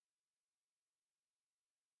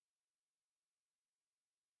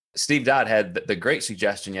Steve Dodd had the great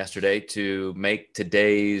suggestion yesterday to make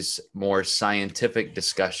today's more scientific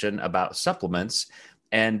discussion about supplements.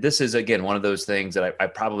 And this is, again, one of those things that I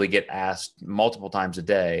probably get asked multiple times a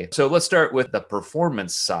day. So let's start with the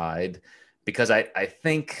performance side, because I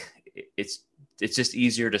think it's just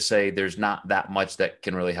easier to say there's not that much that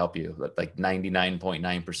can really help you. Like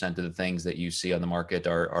 99.9% of the things that you see on the market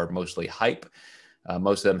are mostly hype.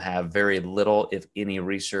 Most of them have very little, if any,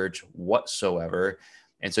 research whatsoever.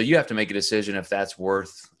 And so you have to make a decision if that's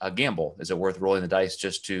worth a gamble. Is it worth rolling the dice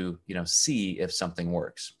just to, see if something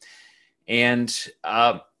works? And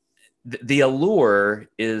the allure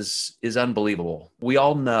is unbelievable. We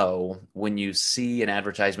all know when you see an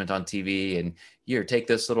advertisement on TV and here, take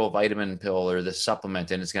this little vitamin pill or this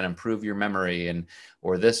supplement and it's going to improve your memory,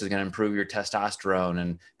 or this is going to improve your testosterone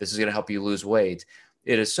and this is going to help you lose weight.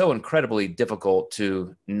 It is so incredibly difficult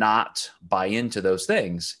to not buy into those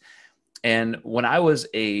things. And when I was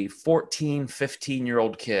a 14,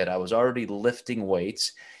 15-year-old kid, I was already lifting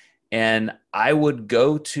weights, and I would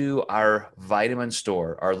go to our vitamin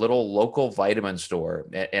store, our little local vitamin store.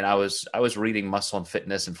 And I was reading Muscle and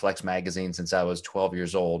Fitness and Flex magazine since I was 12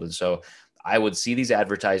 years old. And so I would see these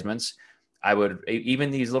advertisements. I would,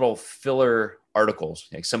 even these little filler articles,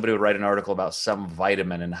 like somebody would write an article about some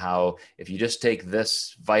vitamin and how if you just take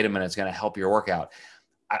this vitamin, it's going to help your workout.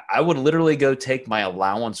 I would literally go take my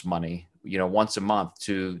allowance money, once a month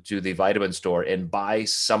to the vitamin store and buy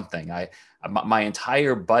something. My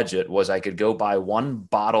entire budget was I could go buy one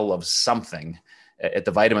bottle of something at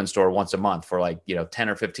the vitamin store once a month for like, 10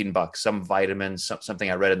 or $15, some vitamins, something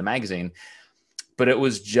I read in the magazine. But it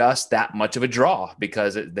was just that much of a draw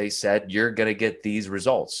because they said, you're going to get these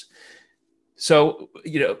results. So,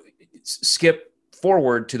 skip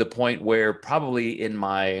forward to the point where probably in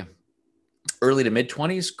my early to mid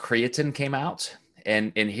 20s, creatine came out.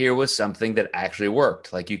 And here was something that actually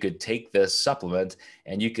worked. Like you could take this supplement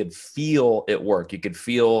and you could feel it work. You could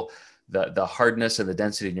feel the hardness and the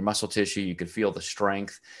density in your muscle tissue. You could feel the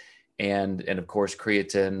strength. And of course,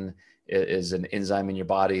 creatine is an enzyme in your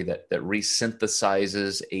body that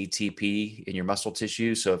resynthesizes ATP in your muscle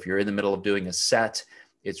tissue. So if you're in the middle of doing a set,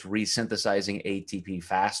 it's resynthesizing ATP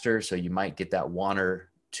faster. So you might get that 1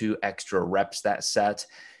 or 2 extra reps that set.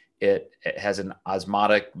 It has an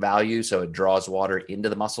osmotic value, so it draws water into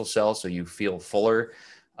the muscle cells, so you feel fuller.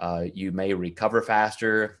 You may recover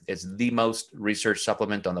faster. It's the most researched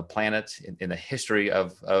supplement on the planet in the history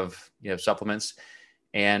of supplements,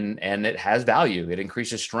 and it has value. It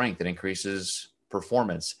increases strength. It increases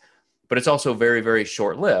performance, but it's also very, very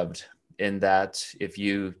short-lived in that if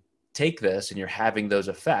you take this and you're having those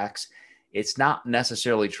effects, it's not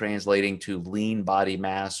necessarily translating to lean body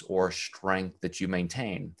mass or strength that you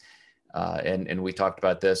maintain. And we talked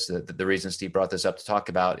about this. The reason Steve brought this up to talk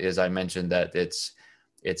about is I mentioned that it's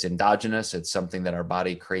endogenous. It's something that our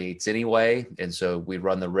body creates anyway. And so we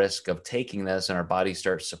run the risk of taking this and our body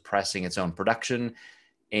starts suppressing its own production.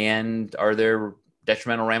 And are there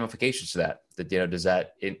detrimental ramifications to that? Does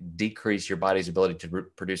that decrease your body's ability to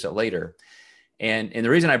produce it later? And the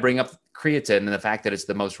reason I bring up creatine and the fact that it's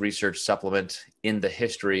the most researched supplement in the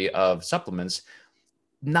history of supplements,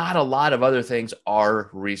 not a lot of other things are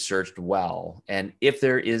researched well. And if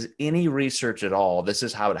there is any research at all, this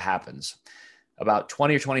is how it happens. About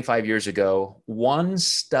 20 or 25 years ago, one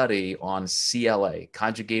study on CLA,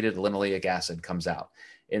 conjugated linoleic acid, comes out.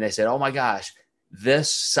 And they said, oh my gosh,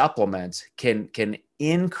 this supplement can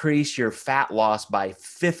increase your fat loss by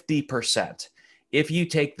 50%. If you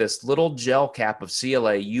take this little gel cap of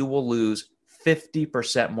CLA, you will lose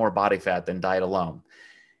 50% more body fat than diet alone.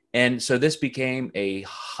 And so this became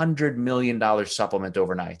 $100 million supplement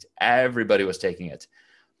overnight. Everybody was taking it.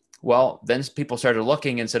 Well, then people started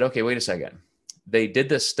looking and said, okay, wait a second. They did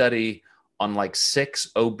this study on like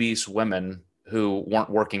 6 obese women who weren't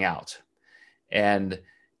working out. And,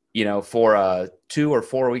 for a 2 or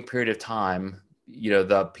 4 week period of time,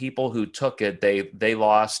 the people who took it, they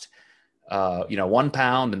lost 1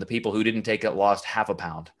 pound, and the people who didn't take it lost half a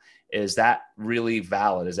pound. Is that really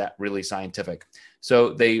valid? Is that really scientific?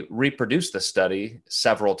 So they reproduced the study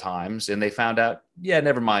several times and they found out, yeah,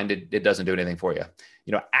 never mind. It doesn't do anything for you,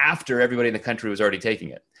 after everybody in the country was already taking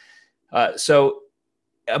it. So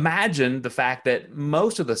imagine the fact that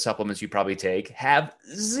most of the supplements you probably take have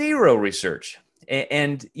zero research.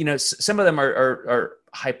 And some of them are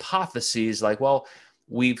hypotheses like, well,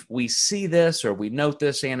 we see this or we note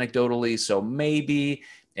this anecdotally, so maybe,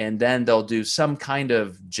 and then they'll do some kind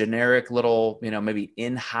of generic little, maybe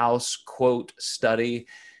in-house quote study.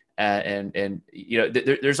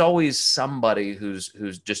 There's always somebody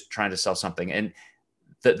who's just trying to sell something. And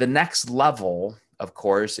the next level of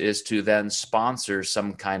course, is to then sponsor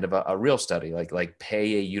some kind of a real study, like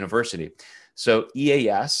pay a university. So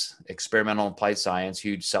EAS, Experimental Applied Science,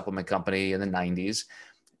 huge supplement company in the 90s,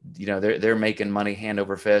 they're making money hand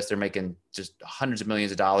over fist. They're making just hundreds of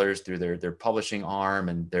millions of dollars through their publishing arm,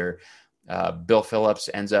 and their Bill Phillips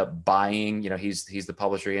ends up buying. He's the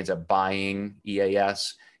publisher. He ends up buying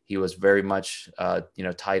EAS. He was very much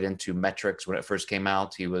tied into metrics when it first came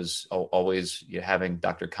out. He was always having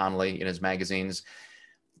Dr. Conley in his magazines,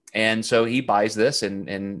 and so he buys this,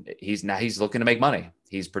 and he's looking to make money.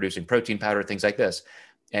 He's producing protein powder, things like this,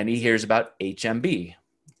 and he hears about HMB.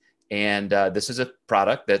 And this is a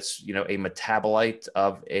product that's, a metabolite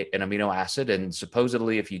of an amino acid. And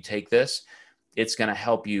supposedly, if you take this, it's going to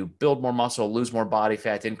help you build more muscle, lose more body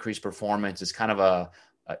fat, increase performance. It's kind of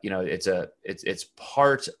it's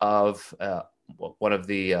part of one of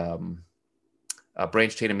the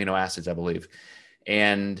branched chain amino acids, I believe.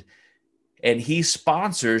 And he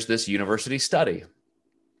sponsors this university study.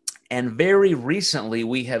 And very recently,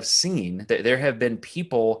 we have seen that there have been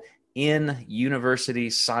people in university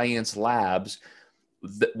science labs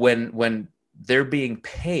that when they're being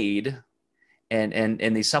paid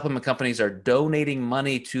and these supplement companies are donating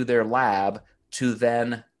money to their lab to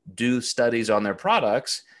then do studies on their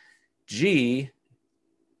products.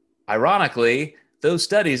 Ironically, those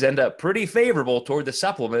studies end up pretty favorable toward the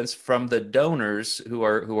supplements from the donors who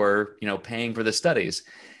are paying for the studies.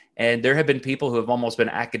 And there have been people who have almost been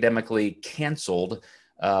academically canceled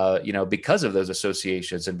because of those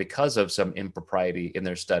associations and because of some impropriety in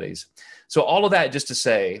their studies. So all of that just to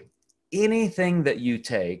say, anything that you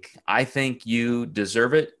take, I think you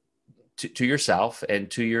deserve it to yourself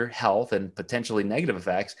and to your health and potentially negative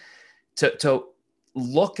effects to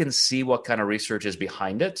look and see what kind of research is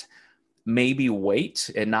behind it. Maybe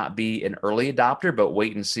wait and not be an early adopter, but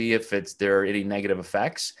wait and see if there are any negative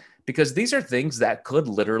effects, because these are things that could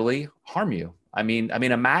literally harm you. I mean,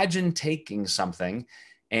 imagine taking something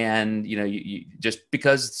and, you just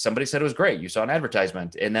because somebody said it was great, you saw an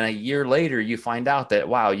advertisement, and then a year later you find out that,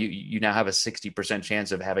 wow, you now have a 60%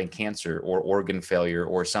 chance of having cancer or organ failure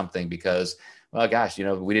or something because, well, gosh,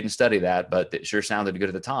 we didn't study that, but it sure sounded good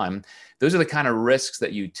at the time. Those are the kind of risks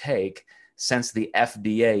that you take since the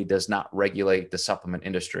FDA does not regulate the supplement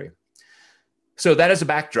industry. So that is a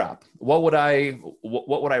backdrop. What would I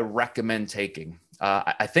recommend taking?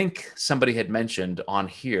 I think somebody had mentioned on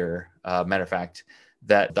here, matter of fact,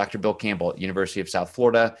 that Dr. Bill Campbell at University of South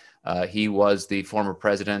Florida, he was the former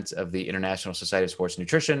president of the International Society of Sports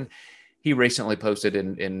Nutrition. He recently posted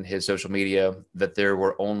in his social media that there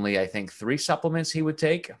were only, I think, 3 supplements he would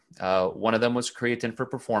take. One of them was creatine for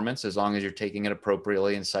performance, as long as you're taking it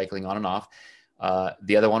appropriately and cycling on and off.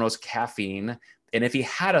 The other one was caffeine. And if he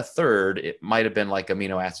had a third, it might have been like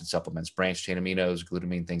amino acid supplements, branched chain aminos,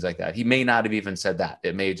 glutamine, things like that. He may not have even said that.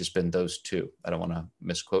 It may have just been those 2. I don't want to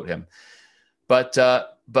misquote him. But the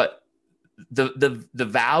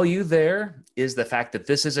value there is the fact that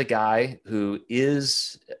this is a guy who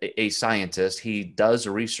is a scientist. He does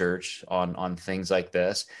research on things like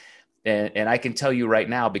this. And I can tell you right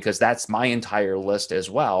now, because that's my entire list as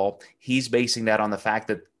well, he's basing that on the fact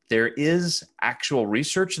that there is actual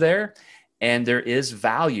research there and there is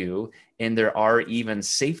value, and there are even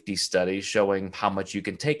safety studies showing how much you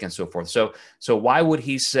can take and so forth. So why would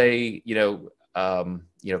he say,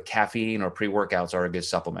 caffeine or pre-workouts are a good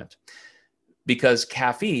supplement? Because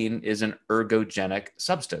caffeine is an ergogenic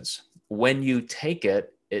substance. When you take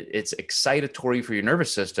it, it's excitatory for your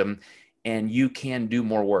nervous system, and you can do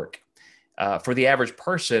more work. For the average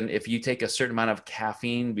person, if you take a certain amount of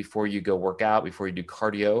caffeine before you go work out, before you do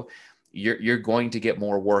cardio, you're going to get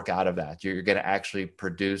more work out of that. You're going to actually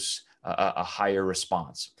produce a higher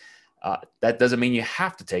response. That doesn't mean you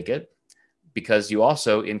have to take it, because you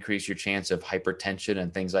also increase your chance of hypertension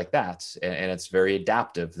and things like that. And it's very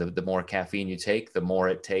adaptive. The more caffeine you take, the more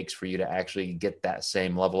it takes for you to actually get that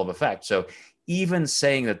same level of effect. So even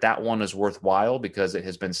saying that one is worthwhile because it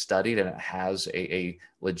has been studied and it has a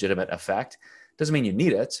legitimate effect doesn't mean you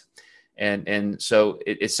need it. And so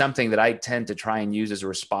it's something that I tend to try and use as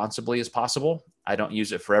responsibly as possible. I don't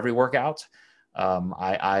use it for every workout.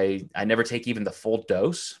 I never take even the full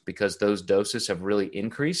dose, because those doses have really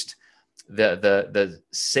increased. The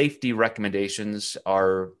safety recommendations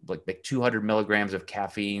are like 200 milligrams of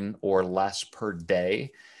caffeine or less per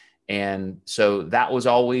day. And so that was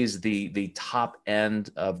always the top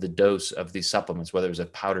end of the dose of these supplements, whether it was a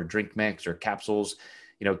powdered drink mix or capsules,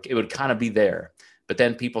 it would kind of be there. But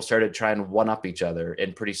then people started trying to one up each other,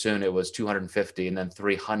 and pretty soon it was 250 and then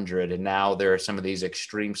 300. And now there are some of these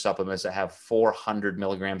extreme supplements that have 400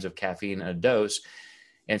 milligrams of caffeine in a dose.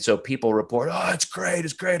 And so people report, oh, it's great.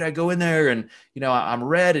 It's great. I go in there and, I'm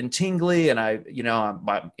red and tingly and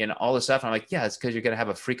and all this stuff. And I'm like, yeah, it's because you're going to have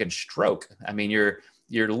a freaking stroke. I mean, you're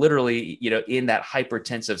literally, in that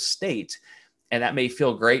hypertensive state. And that may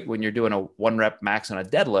feel great when you're doing a 1 rep max on a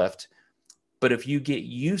deadlift. But if you get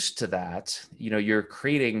used to that, you're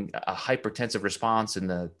creating a hypertensive response in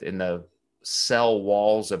the cell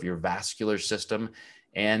walls of your vascular system,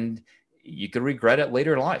 and you could regret it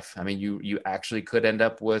later in life. I mean, you actually could end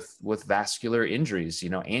up with vascular injuries,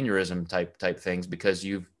 aneurysm type things, because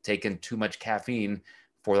you've taken too much caffeine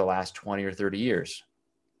for the last 20 or 30 years.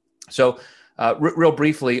 So real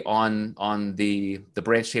briefly on the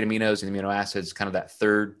branched chain aminos and amino acids, kind of that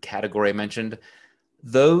third category I mentioned,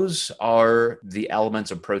 those are the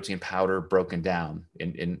elements of protein powder broken down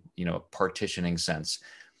in a partitioning sense.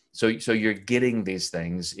 So you're getting these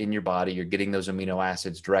things in your body, you're getting those amino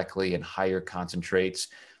acids directly in higher concentrates,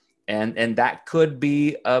 and that could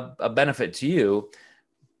be a benefit to you.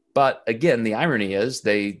 But again, the irony is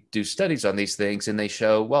they do studies on these things and they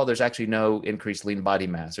show, well, there's actually no increased lean body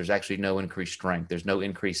mass. There's actually no increased strength. There's no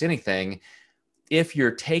increase anything if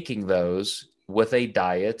you're taking those with a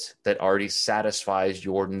diet that already satisfies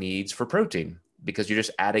your needs for protein, because you're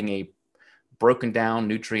just adding a broken down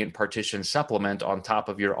nutrient partition supplement on top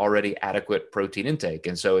of your already adequate protein intake.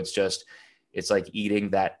 And so it's like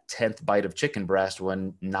eating that 10th bite of chicken breast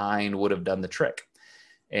when 9 would have done the trick.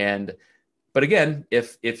 But again,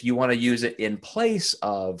 if you want to use it in place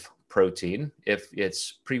of protein, if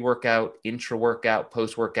it's pre-workout, intra-workout,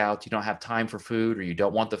 post-workout, you don't have time for food or you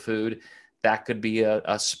don't want the food, that could be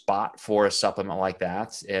a spot for a supplement like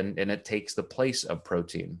that. And it takes the place of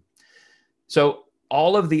protein. So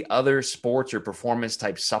all of the other sports or performance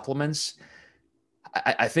type supplements,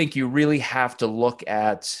 I think you really have to look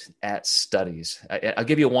at studies. I'll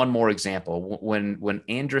give you one more example. When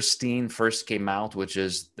androstenedione first came out, which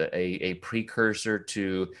is a precursor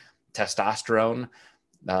to testosterone,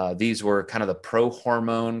 these were kind of the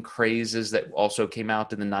pro-hormone crazes that also came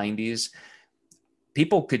out in the 90s.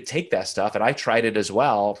 People could take that stuff, and I tried it as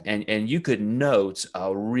well, and you could note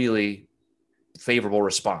a really favorable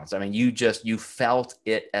response. I mean, you felt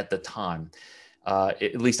it at the time.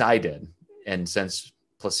 At least I did. And since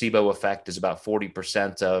placebo effect is about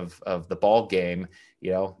 40% of the ball game,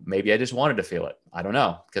 maybe I just wanted to feel it. I don't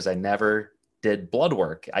know, because I never did blood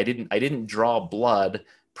work. I didn't draw blood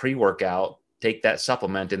pre-workout, take that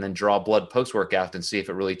supplement, and then draw blood post-workout and see if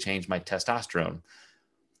it really changed my testosterone.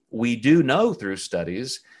 We do know through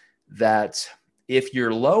studies that if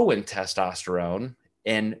you're low in testosterone,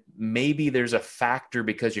 and maybe there's a factor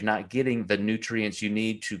because you're not getting the nutrients you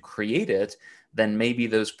need to create it, then maybe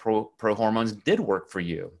those pro hormones did work for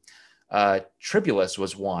you. Tribulus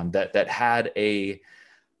was one that had a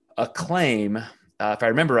claim. If I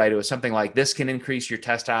remember right, it was something like, this can increase your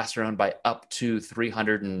testosterone by up to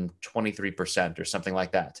 323% or something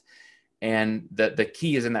like that. And the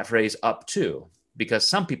key is in that phrase, up to, because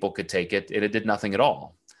some people could take it and it did nothing at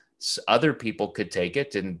all. Other people could take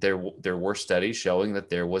it, and there were studies showing that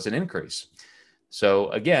there was an increase.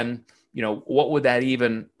 So again, what would that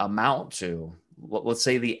even amount to? Let's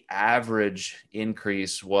say the average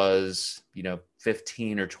increase was,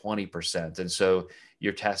 15 or 20%. And so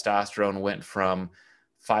your testosterone went from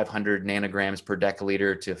 500 nanograms per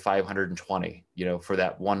deciliter to 520, for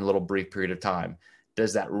that one little brief period of time.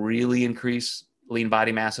 Does that really increase lean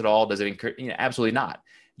body mass at all? Does it increase? Absolutely not.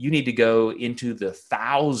 You need to go into the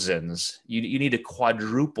thousands. You need to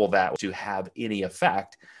quadruple that to have any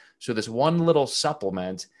effect. So this one little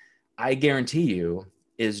supplement, I guarantee you,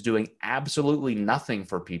 is doing absolutely nothing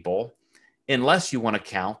for people unless you want to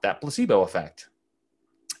count that placebo effect.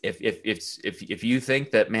 If you think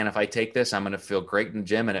that, man, if I take this, I'm going to feel great in the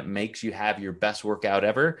gym and it makes you have your best workout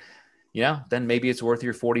ever, then maybe it's worth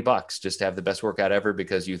your $40 just to have the best workout ever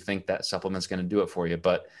because you think that supplement's going to do it for you.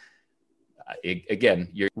 But again,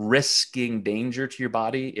 you're risking danger to your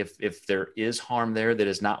body if there is harm there that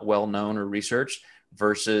is not well known or researched,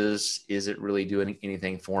 versus is it really doing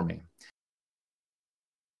anything for me?